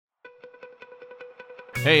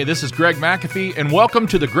Hey, this is Greg McAfee, and welcome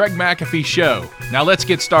to the Greg McAfee Show. Now let's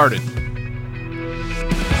get started.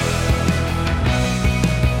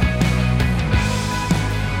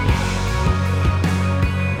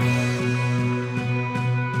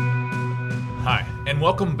 Hi, and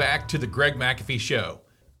welcome back to the Greg McAfee Show,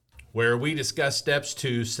 where we discuss steps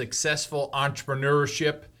to successful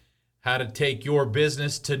entrepreneurship, how to take your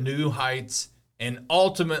business to new heights, and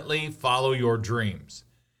ultimately follow your dreams.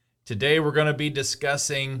 Today we're going to be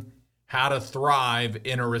discussing how to thrive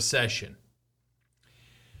in a recession.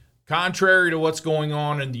 Contrary to what's going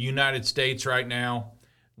on in the United States right now,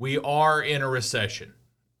 we are in a recession.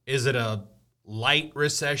 Is it a light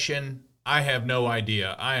recession? I have no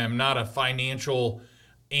idea. I am not a financial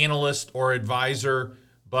analyst or advisor,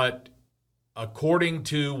 but according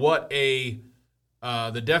to what the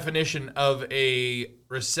definition of a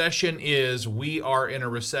recession is, we are in a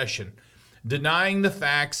recession. Denying the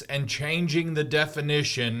facts and changing the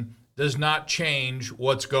definition does not change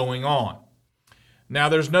what's going on. Now,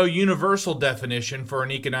 there's no universal definition for an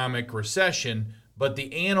economic recession, but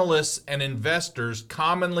the analysts and investors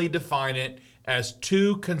commonly define it as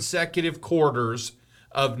 2 consecutive quarters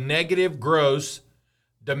of negative gross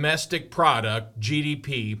domestic product,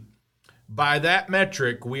 GDP. By that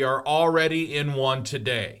metric, we are already in one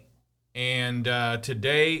today. And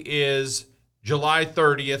today is July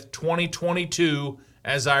 30th, 2022,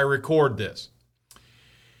 as I record this.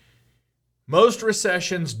 Most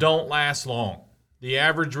recessions don't last long. The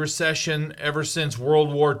average recession ever since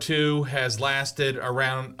World War II has lasted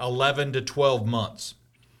around 11 to 12 months.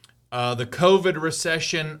 The COVID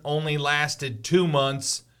recession only lasted 2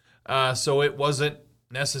 months, so it wasn't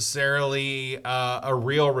necessarily a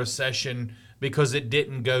real recession because it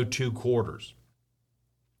didn't go 2 quarters.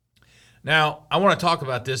 Now, I want to talk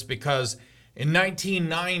about this because in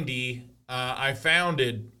 1990, I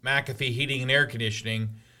founded McAfee Heating and Air Conditioning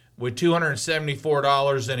with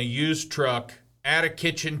 $274 in a used truck at a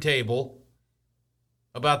kitchen table,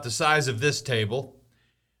 about the size of this table.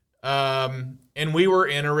 And we were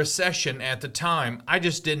in a recession at the time. I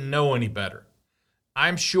just didn't know any better.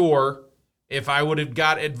 I'm sure if I would have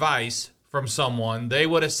got advice from someone, they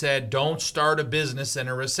would have said, don't start a business in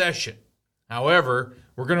a recession. However,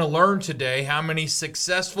 we're going to learn today how many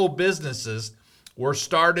successful businesses were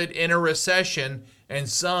started in a recession and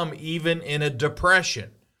some even in a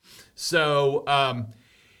depression. So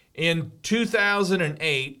in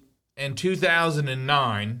 2008 and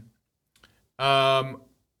 2009,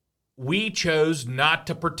 we chose not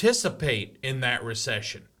to participate in that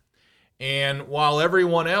recession. And while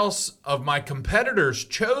everyone else of my competitors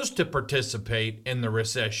chose to participate in the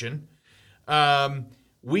recession,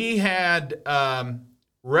 we had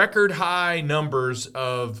record high numbers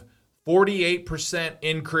of 48%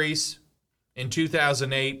 increase in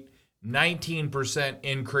 2008, 19%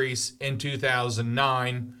 increase in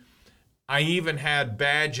 2009. I even had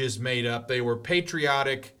badges made up. They were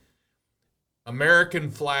patriotic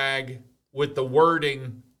American flag with the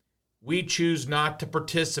wording, "We choose not to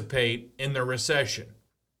participate in the recession."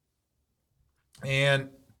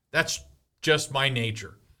 And that's just my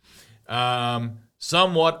nature.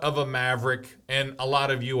 Somewhat of a maverick, and a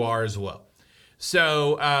lot of you are as well.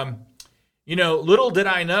 So, little did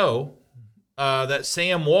I know that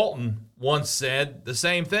Sam Walton once said the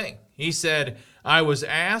same thing. He said, I was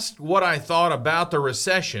asked what I thought about the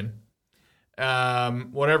recession,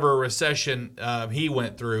 whatever recession he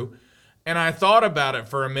went through, and I thought about it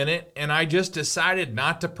for a minute, and I just decided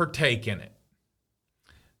not to partake in it.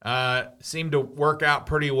 Seemed to work out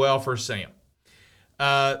pretty well for Sam.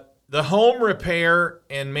 The home repair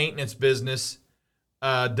and maintenance business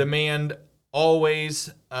demand always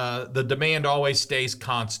stays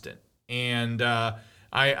constant. And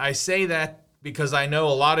I say that because I know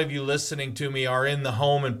a lot of you listening to me are in the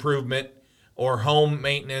home improvement or home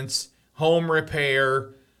maintenance, home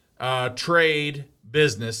repair, trade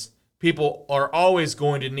business. People are always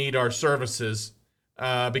going to need our services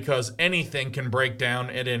because anything can break down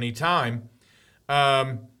at any time.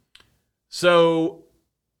 So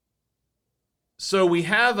we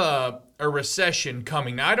have a recession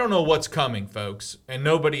coming. Now, I don't know what's coming, folks, and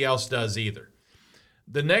nobody else does either.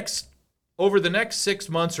 Over the next 6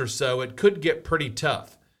 months or so, it could get pretty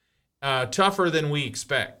tough, tougher than we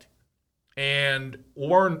expect. And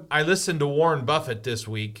I listened to Warren Buffett this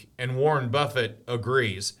week, and Warren Buffett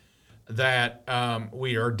agrees that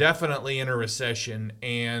we are definitely in a recession,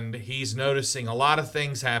 and he's noticing a lot of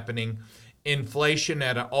things happening. Inflation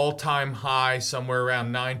at an all-time high, somewhere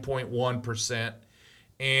around 9.1%.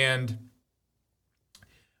 And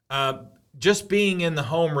just being in the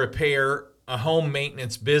home repair, home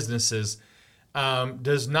maintenance businesses,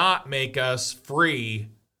 does not make us free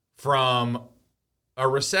from a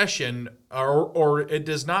recession, or it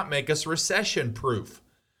does not make us recession proof.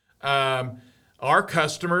 Our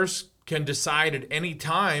customers can decide at any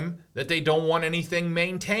time that they don't want anything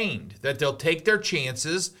maintained, that they'll take their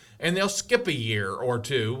chances and they'll skip a year or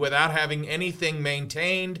two without having anything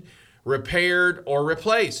maintained, repaired, or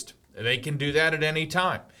replaced. They can do that at any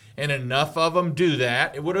time. And enough of them do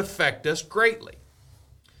that, it would affect us greatly.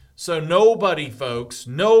 So nobody, folks,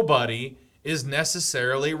 nobody is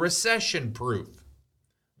necessarily recession proof.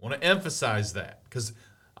 I want to emphasize that because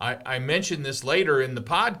I mentioned this later in the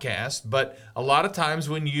podcast, but a lot of times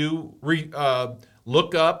when you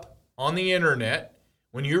look up on the internet,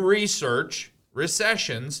 when you research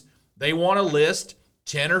recessions, they want to list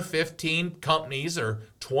 10 or 15 companies or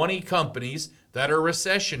 20 companies that are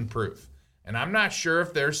recession proof. And I'm not sure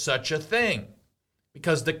if there's such a thing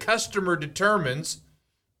because the customer determines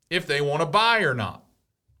if they want to buy or not.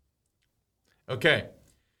 Okay.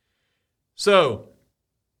 So,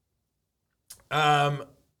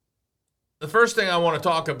 the first thing I want to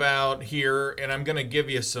talk about here, and I'm going to give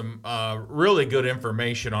you some really good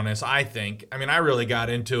information on this, I think. I mean, I really got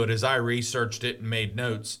into it as I researched it and made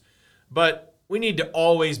notes. But we need to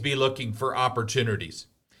always be looking for opportunities.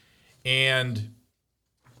 And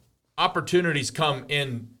opportunities come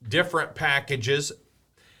in different packages.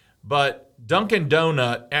 But Dunkin'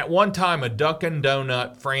 Donut, at one time, a Dunkin'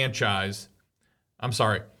 Donut franchisee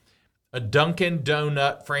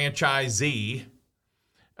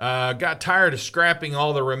got tired of scrapping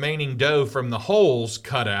all the remaining dough from the holes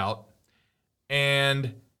cut out,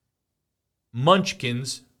 and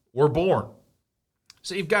Munchkins were born.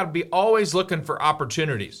 So you've got to be always looking for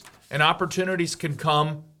opportunities, and opportunities can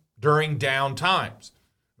come during down times.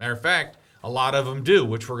 Matter of fact, a lot of them do,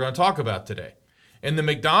 which we're going to talk about today. In the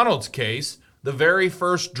McDonald's case, the very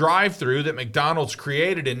first drive-thru that McDonald's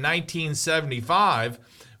created in 1975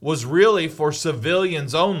 was really for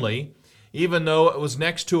civilians only, even though it was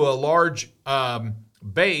next to a large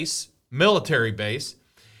military base.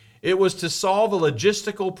 It was to solve a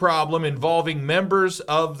logistical problem involving members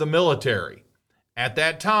of the military. At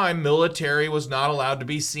that time, military was not allowed to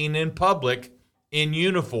be seen in public in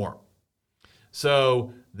uniform.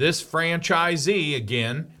 So this franchisee,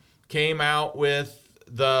 again, came out with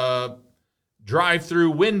the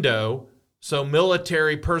drive-through window so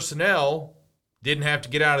military personnel didn't have to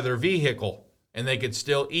get out of their vehicle and they could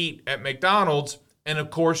still eat at McDonald's. And of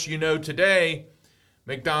course, you know, today,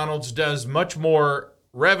 McDonald's does much more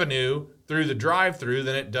revenue through the drive-through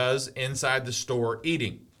than it does inside the store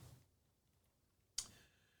eating.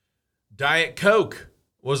 Diet Coke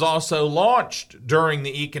was also launched during an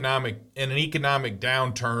economic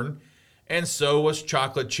downturn, and so was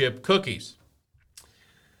chocolate chip cookies.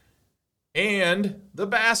 And the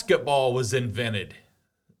basketball was invented.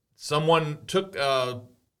 Someone took a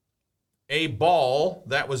ball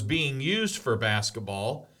that was being used for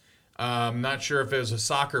basketball. I'm not sure if it was a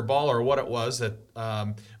soccer ball or what it was,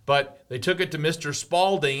 but they took it to Mr.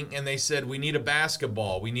 Spalding and they said, we need a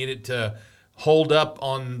basketball. We need it to hold up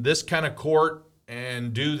on this kind of court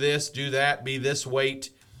and do this, do that, be this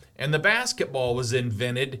weight. And the basketball was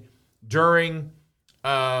invented during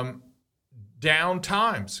down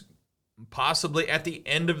times, possibly at the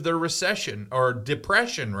end of the recession or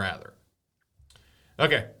depression, rather.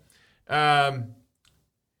 Okay.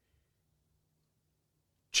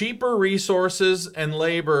 Cheaper resources and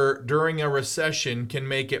labor during a recession can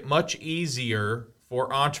make it much easier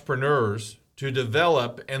for entrepreneurs to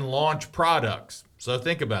develop and launch products. So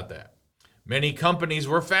think about that. Many companies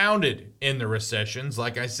were founded in the recessions,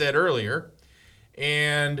 like I said earlier,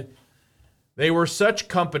 and they were such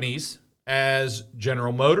companies as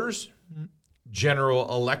General Motors,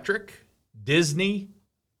 General Electric, Disney,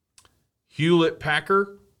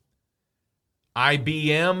 Hewlett-Packard,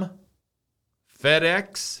 IBM,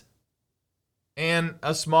 FedEx, and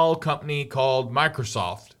a small company called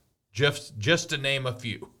Microsoft, just to name a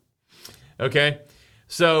few. Okay,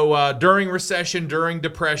 so during recession, during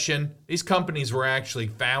depression, these companies were actually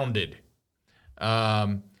founded,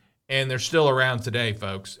 and they're still around today,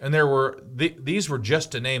 folks. And these were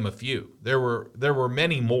just to name a few. There were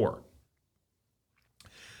many more.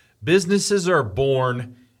 Businesses are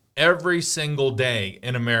born every single day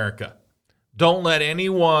in America. Don't let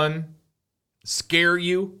anyone scare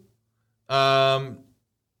you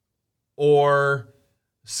or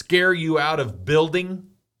scare you out of building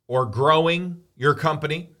or growing your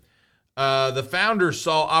company. The founders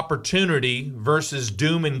saw opportunity versus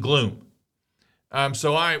doom and gloom.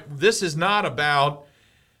 This is not about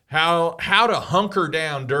how to hunker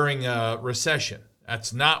down during a recession.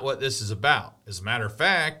 That's not what this is about. As a matter of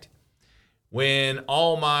fact, when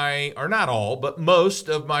all my, or not all, but most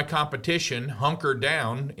of my competition hunkered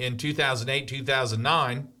down in 2008,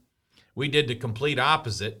 2009, we did the complete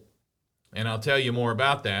opposite. And I'll tell you more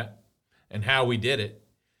about that and how we did it.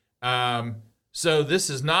 So this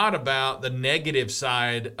is not about the negative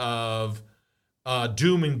side of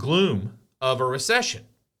doom and gloom of a recession.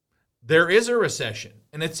 There is a recession,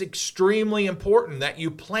 and it's extremely important that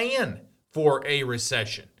you plan for a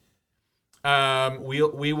recession.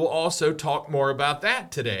 We will also talk more about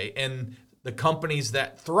that today. And the companies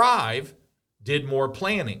that thrive did more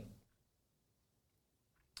planning.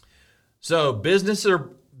 So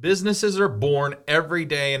businesses are born every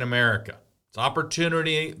day in America. It's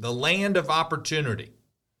opportunity, the land of opportunity.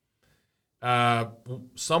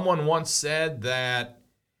 Someone once said that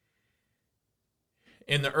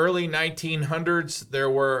in the early 1900s, there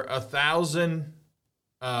were 1,000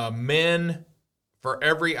 men for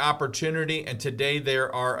every opportunity, and today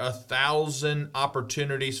there are 1,000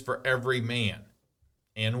 opportunities for every man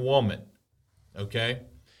and woman. Okay?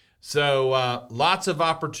 So lots of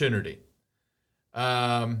opportunity.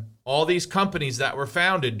 All these companies that were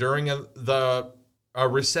founded during a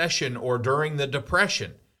recession or during the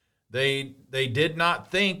Depression, they did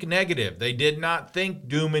not think negative. They did not think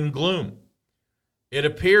doom and gloom. It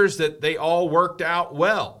appears that they all worked out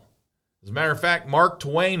well. As a matter of fact, Mark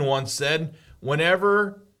Twain once said,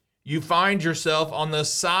 whenever you find yourself on the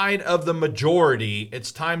side of the majority,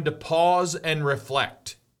 it's time to pause and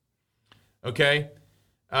reflect. Okay?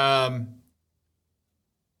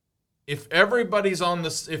 If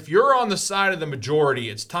you're on the side of the majority,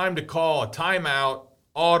 it's time to call a timeout,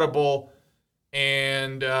 audible,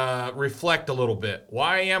 and reflect a little bit.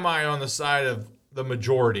 Why am I on the side of the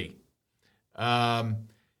majority? I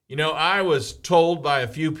was told by a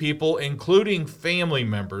few people, including family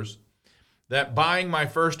members, that buying my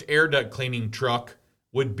first air duct cleaning truck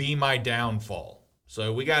would be my downfall.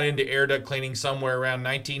 So we got into air duct cleaning somewhere around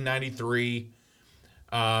 1993.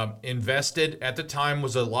 Invested at the time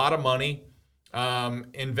was a lot of money.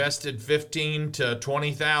 Invested $15,000 to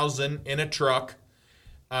 $20,000 in a truck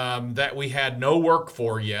that we had no work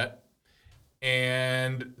for yet.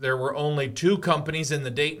 And there were only 2 companies in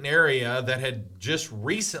the Dayton area that had just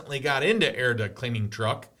recently got into air duct cleaning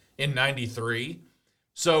truck in 93.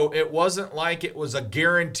 So it wasn't like it was a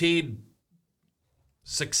guaranteed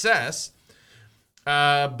success,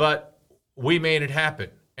 but we made it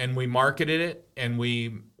happen. And we marketed it, and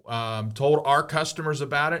we told our customers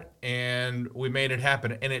about it, and we made it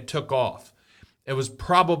happen, and it took off. It was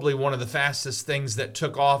probably one of the fastest things that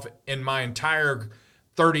took off in my entire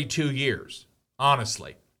 32 years,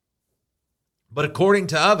 honestly. But according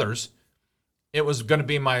to others, it was going to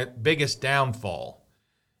be my biggest downfall.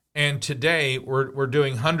 And today, we're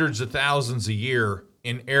doing hundreds of thousands a year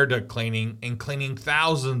in air duct cleaning and cleaning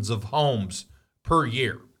thousands of homes per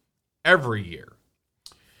year, every year.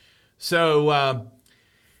 So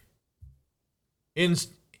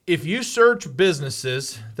if you search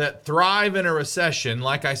businesses that thrive in a recession,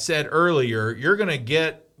 like I said earlier, you're going to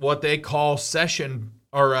get what they call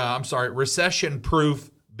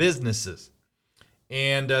recession-proof businesses.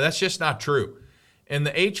 And that's just not true. In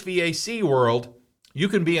the HVAC world, you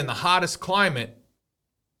can be in the hottest climate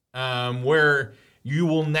where you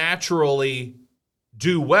will naturally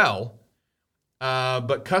do well,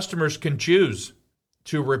 but customers can choose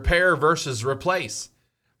to repair versus replace.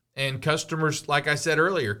 And customers, like I said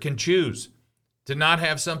earlier, can choose to not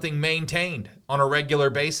have something maintained on a regular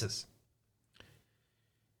basis.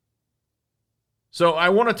 So I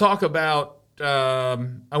want to talk about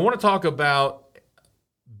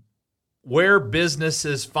where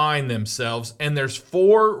businesses find themselves, and there's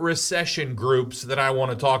 4 recession groups that I want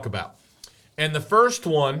to talk about. And the first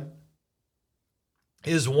one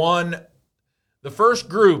is the first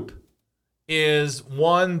group is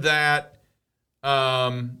one that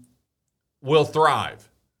will thrive.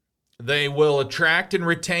 They will attract and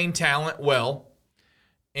retain talent well,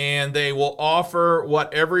 and they will offer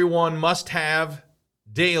what everyone must have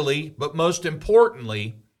daily, but most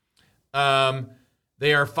importantly,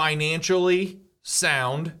 they are financially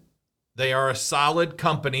sound. They are a solid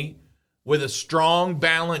company with a strong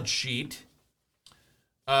balance sheet.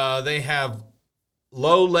 They have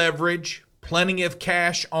low leverage, plenty of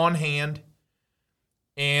cash on hand,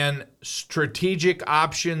 and strategic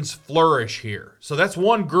options flourish here. So that's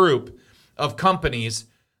one group of companies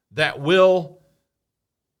that will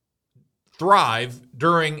thrive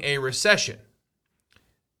during a recession.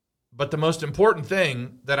 But the most important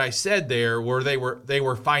thing that I said there were they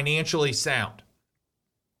were financially sound.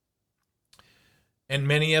 And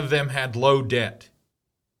many of them had low debt.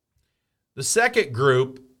 The second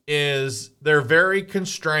group is they're very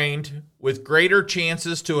constrained with greater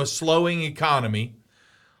chances to a slowing economy,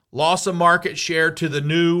 loss of market share to the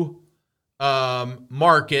new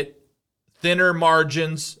market, thinner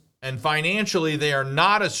margins, and financially they are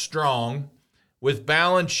not as strong, with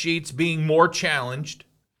balance sheets being more challenged.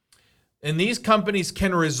 And these companies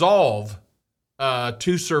can resolve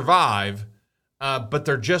to survive, but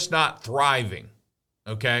they're just not thriving,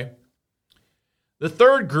 okay? The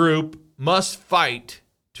third group must fight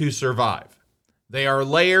to survive. They are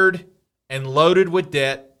layered and loaded with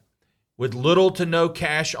debt, with little to no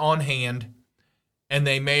cash on hand, and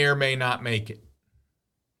they may or may not make it.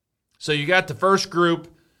 So you got the first group,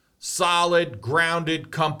 solid, grounded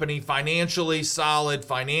company, financially solid,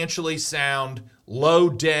 financially sound, low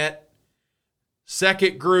debt.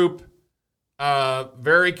 Second group,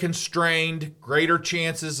 very constrained, greater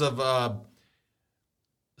chances of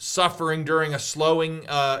suffering during a slowing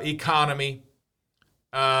economy.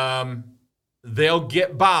 They'll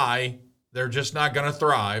get by. They're just not going to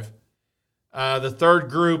thrive. The third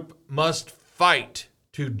group must fight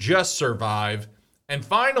to just survive. And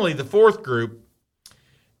finally, the fourth group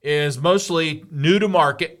is mostly new to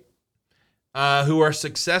market, who are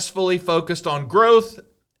successfully focused on growth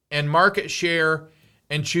and market share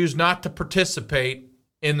and choose not to participate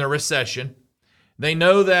in the recession. They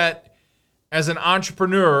know that as an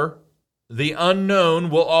entrepreneur, the unknown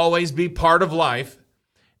will always be part of life,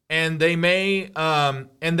 and they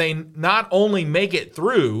not only make it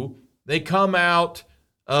through, they come out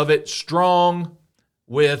of it strong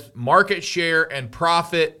with market share and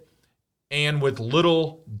profit and with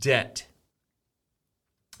little debt.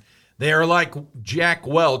 They are like Jack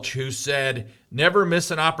Welch, who said, never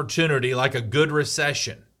miss an opportunity like a good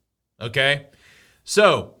recession. Okay?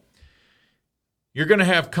 So, you're going to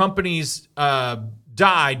have companies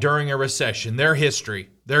die during a recession. Their history.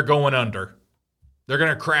 They're going under. They're going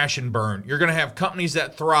to crash and burn. You're going to have companies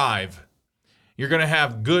that thrive. You're going to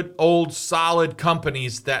have good, old, solid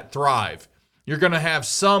companies that thrive. You're going to have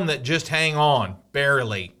some that just hang on,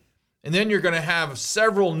 barely. And then you're going to have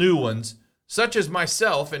several new ones, such as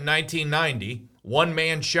myself in 1990,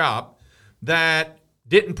 one-man shop, that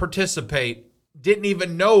didn't participate, didn't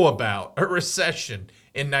even know about a recession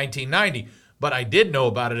in 1990. But I did know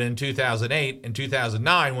about it in 2008 and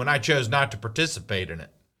 2009 when I chose not to participate in it.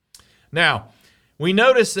 Now, we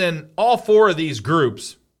notice in all four of these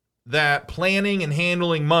groups that planning and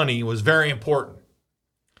handling money was very important.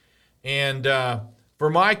 And for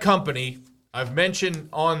my company, I've mentioned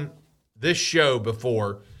on this show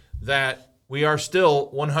before that we are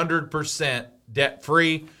still 100%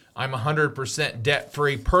 debt-free. I'm 100%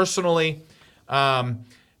 debt-free personally. And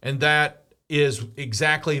that is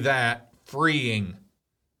exactly that, freeing.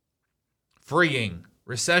 Freeing.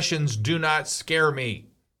 Recessions do not scare me.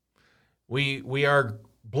 We are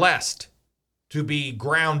blessed to be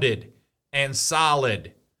grounded and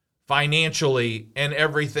solid financially and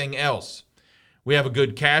everything else. We have a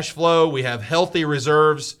good cash flow. We have healthy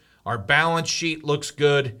reserves. Our balance sheet looks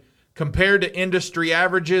good. Compared to industry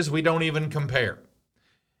averages, we don't even compare.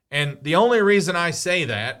 And the only reason I say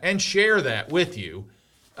that and share that with you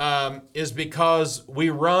is because we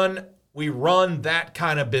run that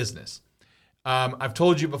kind of business. I've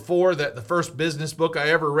told you before that the first business book I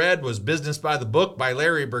ever read was Business by the Book by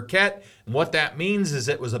Larry Burkett. And what that means is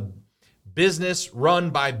it was a business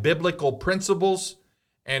run by biblical principles.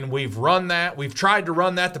 And we've run that. We've tried to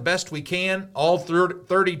run that the best we can all through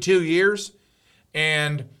 32 years.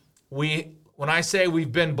 And when I say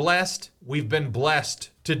we've been blessed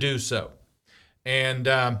to do so. And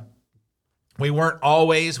we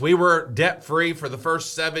were debt-free for the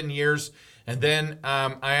first 7 years. And then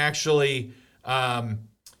I actually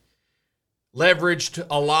leveraged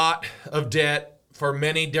a lot of debt for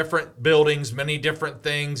many different buildings, many different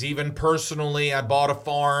things. Even personally, I bought a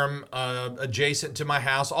farm adjacent to my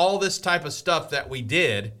house. All this type of stuff that we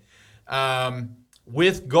did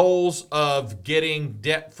with goals of getting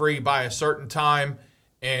debt-free by a certain time.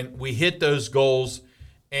 And we hit those goals.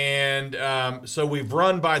 And so we've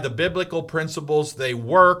run by the biblical principles. They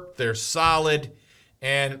work. They're solid.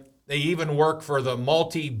 And they even work for the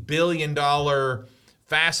multi-billion-dollar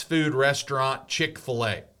fast food restaurant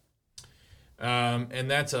Chick-fil-A. And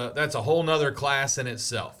that's a whole nother class in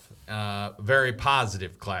itself. Very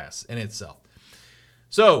positive class in itself.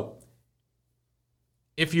 So,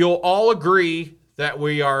 if you'll all agree that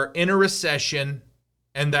we are in a recession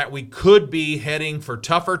and that we could be heading for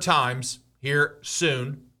tougher times here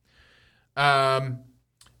soon,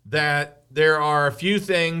 that there are a few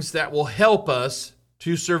things that will help us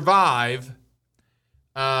to survive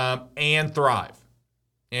and thrive.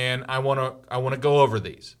 And I want to go over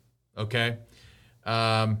these, okay?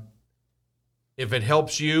 if it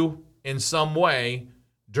helps you in some way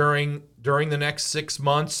during the next 6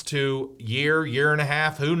 months to year and a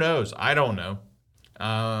half, who knows? I don't know.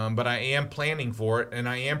 But I am planning for it, and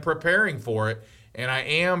I am preparing for it, and I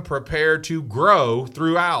am prepared to grow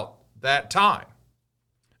throughout that time.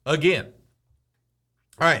 Again.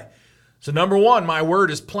 All right. So number one, my word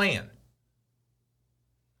is plan.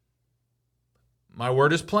 My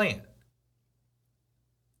word is plan.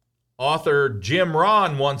 Author Jim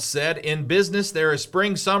Rohn once said, in business there is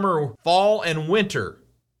spring, summer, fall, and winter,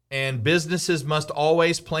 and businesses must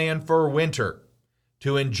always plan for winter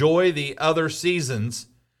to enjoy the other seasons.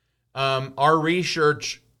 Their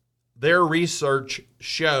research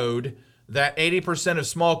showed that 80% of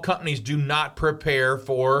small companies do not prepare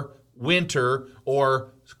for winter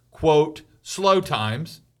or, quote, slow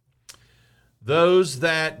times. Those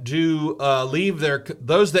that do leave their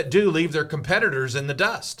competitors in the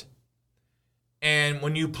dust. And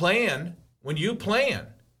when you plan,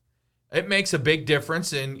 it makes a big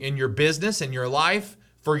difference in your business, in your life,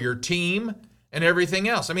 for your team, and everything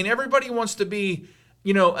else. I mean, everybody wants to be,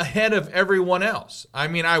 ahead of everyone else. I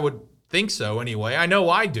mean, I would think so anyway. I know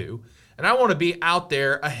I do. And I want to be out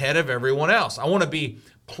there ahead of everyone else. I want to be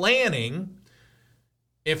planning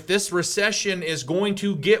if this recession is going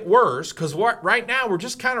to get worse, because right now we're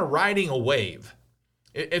just kind of riding a wave.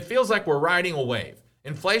 It feels like we're riding a wave.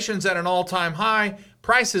 Inflation's at an all-time high.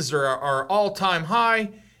 Prices are all-time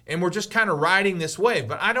high, and we're just kind of riding this wave.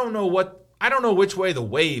 But I don't know which way the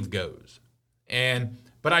wave goes.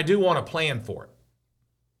 But I do want to plan for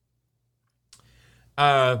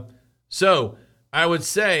it. So I would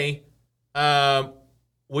say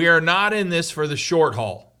we are not in this for the short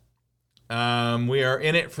haul. We are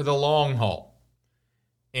in it for the long haul.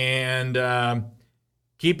 And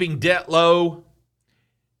keeping debt low,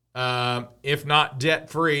 if not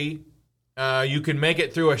debt-free, you can make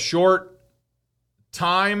it through a short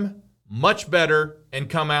time much better and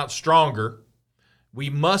come out stronger. We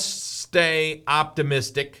must stay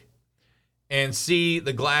optimistic and see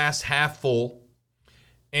the glass half full.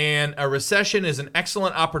 And a recession is an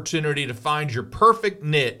excellent opportunity to find your perfect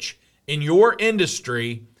niche in your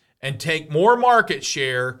industry and take more market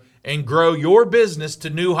share and grow your business to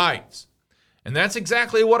new heights. And that's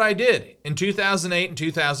exactly what I did in 2008 and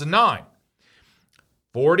 2009.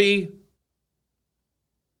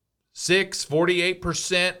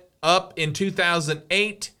 48% up in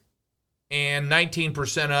 2008 and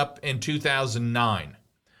 19% up in 2009.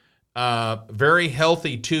 Very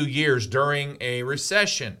healthy 2 years during a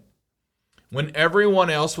recession when everyone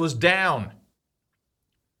else was down.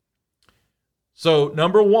 So,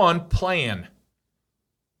 number one, plan.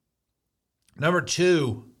 Number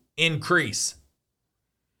two, increase.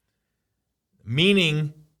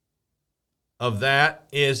 Meaning of that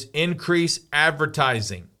is increase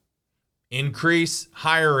advertising, increase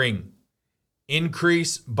hiring,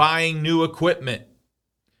 increase buying new equipment.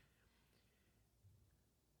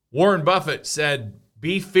 Warren Buffett said,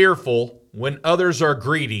 be fearful when others are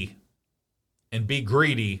greedy, and be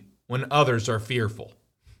greedy when others are fearful.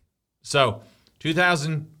 So,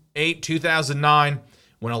 2008, 2009,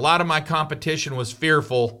 when a lot of my competition was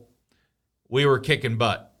fearful, we were kicking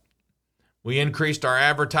butt. We increased our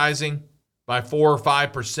advertising by 4 or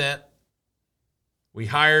 5%. We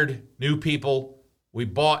hired new people. We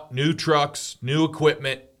bought new trucks, new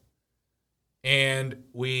equipment, and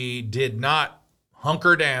we did not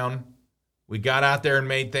hunker down. We got out there and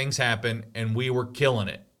made things happen, and we were killing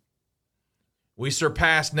it. We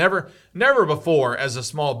surpassed, never before as a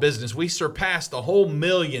small business, we surpassed the whole $1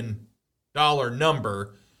 million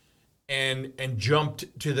number and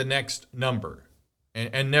jumped to the next number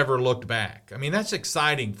and never looked back. I mean, that's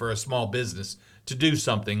exciting for a small business to do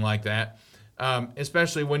something like that,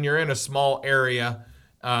 especially when you're in a small area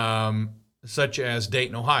such as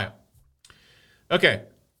Dayton, Ohio. Okay,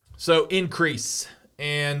 so increase.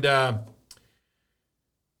 And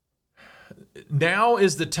now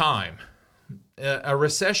is the time. A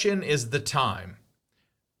recession is the time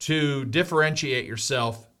to differentiate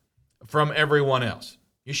yourself from everyone else.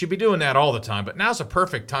 You should be doing that all the time, but now's a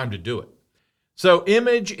perfect time to do it. So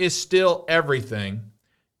image is still everything,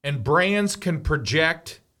 and brands can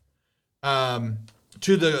project to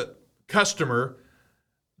the customer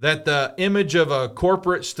that the image of a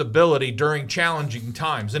corporate stability during challenging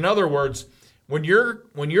times. In other words, when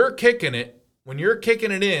you're kicking it, when you're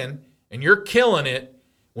kicking it in and you're killing it,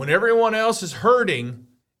 when everyone else is hurting,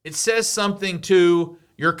 it says something to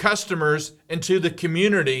your customers and to the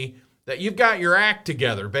community that you've got your act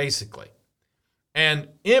together, basically. And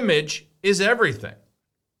image is everything.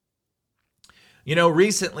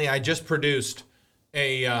 Recently I just produced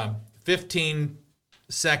a 15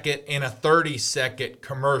 second and a 30-second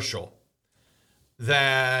commercial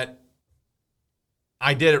that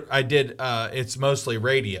I did. It's mostly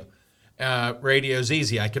radio. Radio's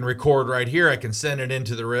easy. I can record right here. I can send it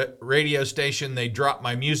into the radio station. They drop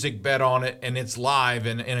my music bed on it, and it's live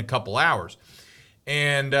in a couple hours.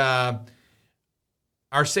 And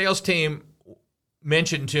our sales team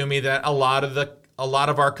mentioned to me that a lot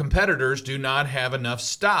of our competitors do not have enough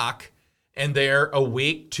stock, and they're a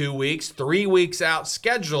week, 2 weeks, 3 weeks out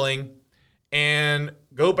scheduling. And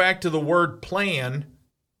go back to the word plan.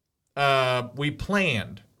 We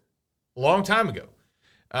planned a long time ago.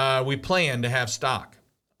 We planned to have stock.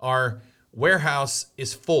 Our warehouse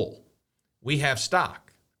is full. We have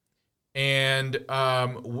stock. And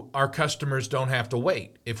our customers don't have to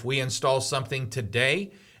wait. If we install something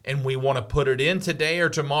today and we want to put it in today or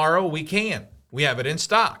tomorrow, we can. We have it in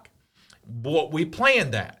stock. But we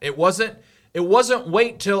planned that. It wasn't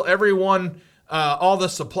wait till everyone, all the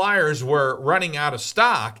suppliers were running out of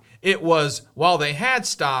stock. It was while they had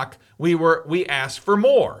stock, we asked for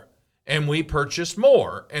more, and we purchased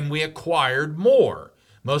more, and we acquired more.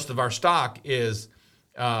 Most of our stock is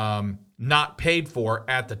not paid for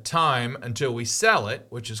at the time until we sell it,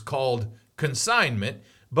 which is called consignment.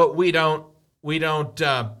 But we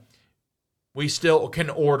still can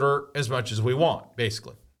order as much as we want,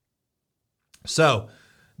 basically. So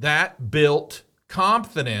that built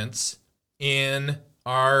confidence in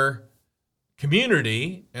our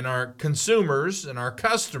community and our consumers and our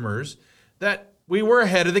customers that we were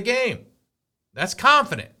ahead of the game. That's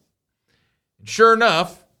confident. And sure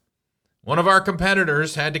enough, one of our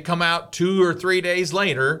competitors had to come out 2 or 3 days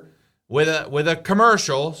later with a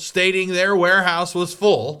commercial stating their warehouse was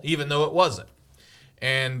full, even though it wasn't.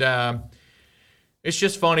 And it's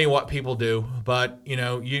just funny what people do. But,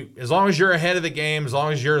 as long as you're ahead of the game, as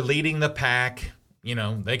long as you're leading the pack,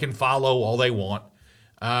 they can follow all they want.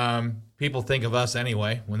 People think of us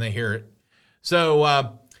anyway when they hear it.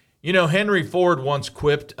 So, Henry Ford once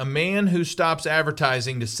quipped, "A man who stops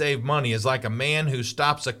advertising to save money is like a man who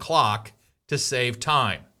stops a clock to save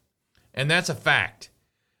time." And that's a fact.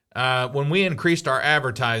 When we increased our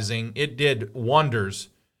advertising, it did wonders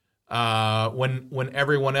when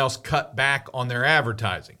everyone else cut back on their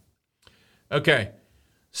advertising. Okay.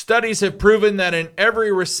 Studies have proven that in every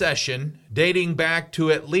recession, dating back to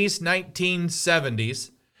at least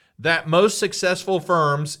 1970s, that most successful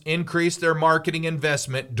firms increase their marketing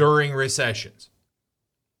investment during recessions.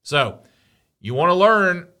 So, you want to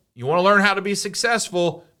learn how to be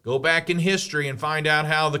successful, go back in history and find out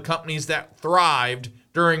how the companies that thrived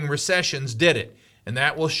during recessions did it. And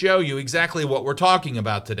that will show you exactly what we're talking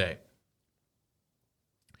about today.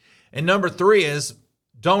 And number 3 is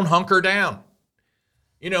don't hunker down.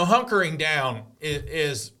 Hunkering down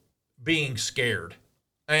is being scared.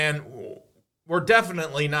 And we're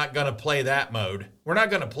definitely not going to play that mode. We're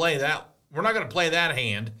not going to play that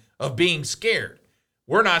hand of being scared.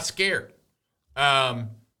 We're not scared.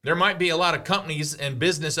 There might be a lot of companies and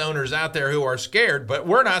business owners out there who are scared, but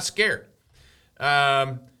we're not scared.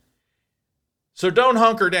 So don't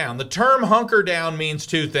hunker down. The term hunker down means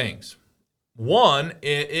 2 things. One,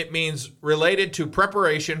 it means related to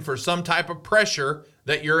preparation for some type of pressure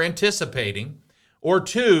that you're anticipating. Or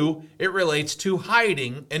 2, it relates to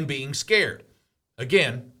hiding and being scared.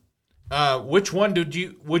 Again, which one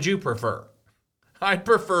would you prefer? I'd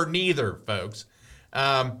prefer neither, folks.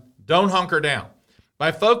 Don't hunker down.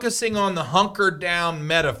 By focusing on the hunker down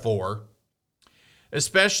metaphor,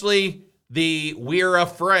 especially the we're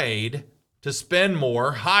afraid to spend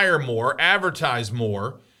more, hire more, advertise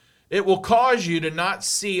more, it will cause you to not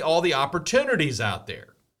see all the opportunities out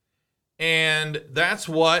there. And that's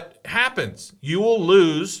what happens. You will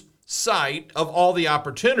lose sight of all the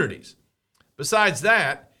opportunities. Besides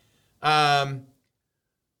that,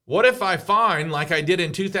 what if I find, like I did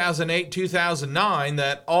in 2008, 2009,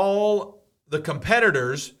 that all the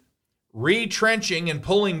competitors retrenching and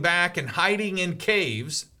pulling back and hiding in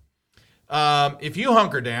caves, if you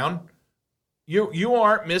hunker down, you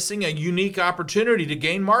aren't missing a unique opportunity to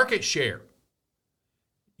gain market share.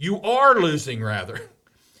 You are losing, rather.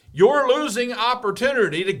 You're losing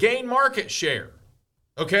opportunity to gain market share.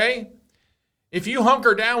 Okay? If you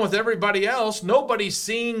hunker down with everybody else, nobody's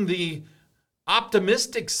seeing the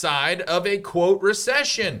optimistic side of a, quote,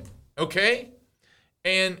 recession. Okay?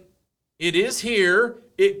 And it is here.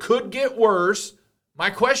 It could get worse. My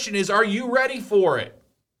question is, are you ready for it?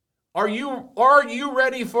 Are you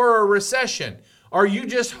ready for a recession? Are you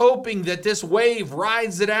just hoping that this wave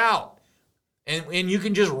rides it out and you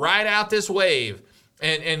can just ride out this wave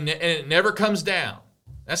and it never comes down?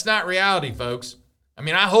 That's not reality, folks. I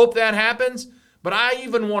mean, I hope that happens, but I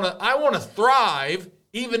want to thrive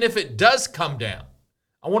even if it does come down.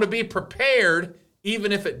 I want to be prepared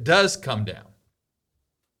even if it does come down.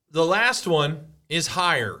 The last one is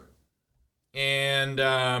hire. And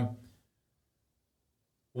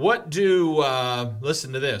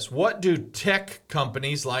listen to this. What do tech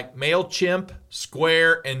companies like MailChimp,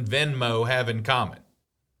 Square, and Venmo have in common?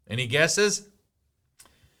 Any guesses?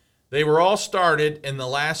 They were all started in the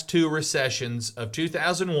last two recessions of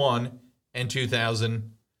 2001 and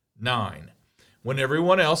 2009. When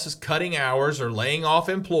everyone else is cutting hours or laying off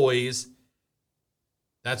employees,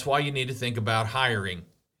 that's why you need to think about hiring.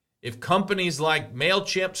 If companies like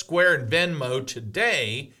MailChimp, Square, and Venmo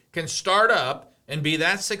today can start up and be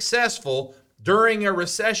that successful during a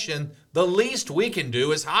recession, the least we can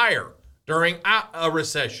do is hire during a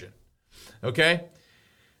recession. Okay?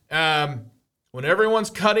 When everyone's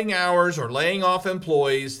cutting hours or laying off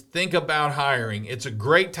employees, think about hiring. It's a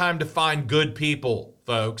great time to find good people,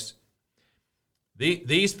 folks.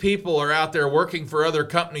 These people are out there working for other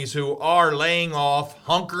companies who are laying off,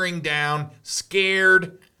 hunkering down,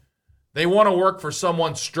 scared. They want to work for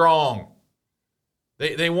someone strong.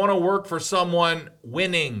 They want to work for someone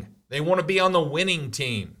winning. They want to be on the winning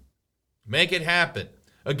team. Make it happen.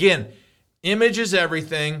 Again, image is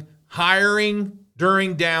everything. Hiring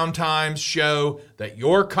during downtimes show that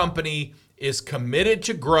your company is committed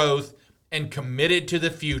to growth and committed to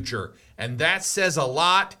the future. And that says a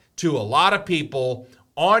lot to a lot of people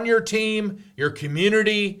on your team, your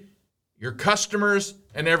community, your customers,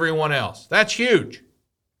 and everyone else. That's huge.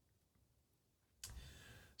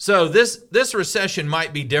 So this recession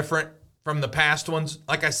might be different from the past ones.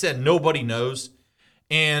 Like I said, nobody knows.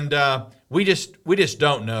 And we just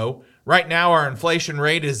don't know. Right now, our inflation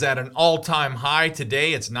rate is at an all-time high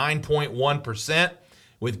today. It's 9.1%.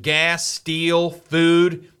 With gas, steel,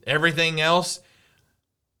 food, everything else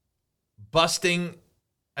busting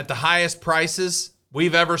at the highest prices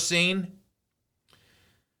we've ever seen.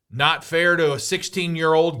 Not fair to a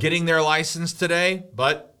 16-year-old getting their license today,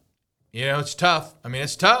 but, it's tough. I mean,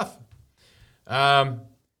 it's tough.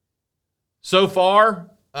 So far,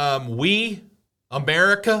 we,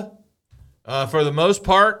 America, for the most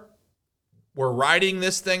part, we're riding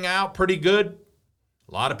this thing out pretty good.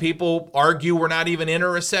 A lot of people argue we're not even in a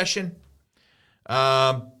recession.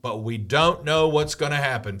 But we don't know what's going to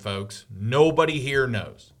happen, folks. Nobody here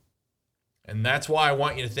knows. And that's why I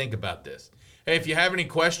want you to think about this. Hey, if you have any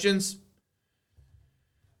questions,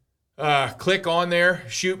 click on there.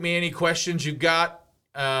 Shoot me any questions you've got.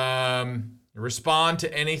 Respond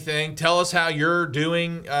to anything. Tell us how you're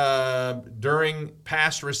doing during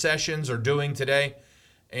past recessions or doing today.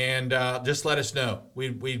 And just let us know.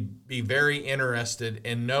 We'd be very interested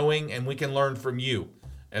in knowing, and we can learn from you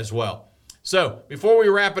as well. So before we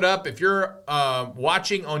wrap it up, if you're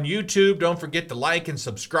watching on YouTube, don't forget to like and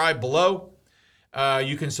subscribe below.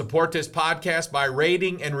 You can support this podcast by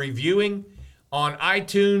rating and reviewing on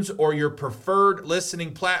iTunes or your preferred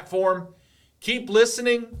listening platform. Keep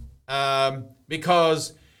listening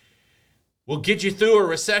because we'll get you through a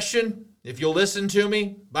recession if you'll listen to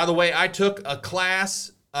me. By the way, I took a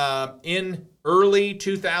class in early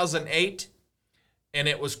 2008, and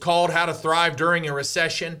it was called How to Thrive During a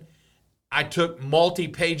Recession. I took multiple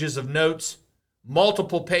pages of notes.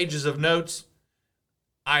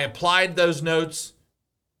 I applied those notes.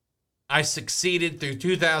 I succeeded through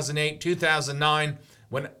 2008, 2009,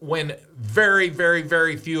 when very, very,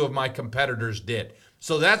 very few of my competitors did.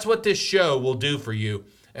 So that's what this show will do for you.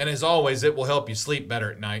 And as always, it will help you sleep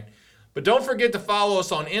better at night. But don't forget to follow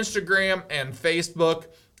us on Instagram and Facebook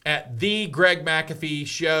at The Greg McAfee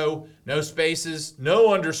Show. No spaces,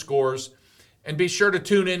 no underscores. And be sure to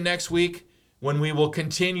tune in next week when we will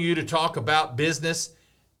continue to talk about business,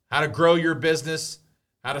 how to grow your business,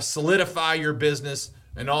 how to solidify your business,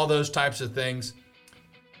 and all those types of things.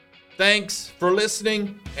 Thanks for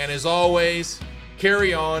listening. And as always,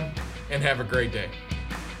 carry on and have a great day.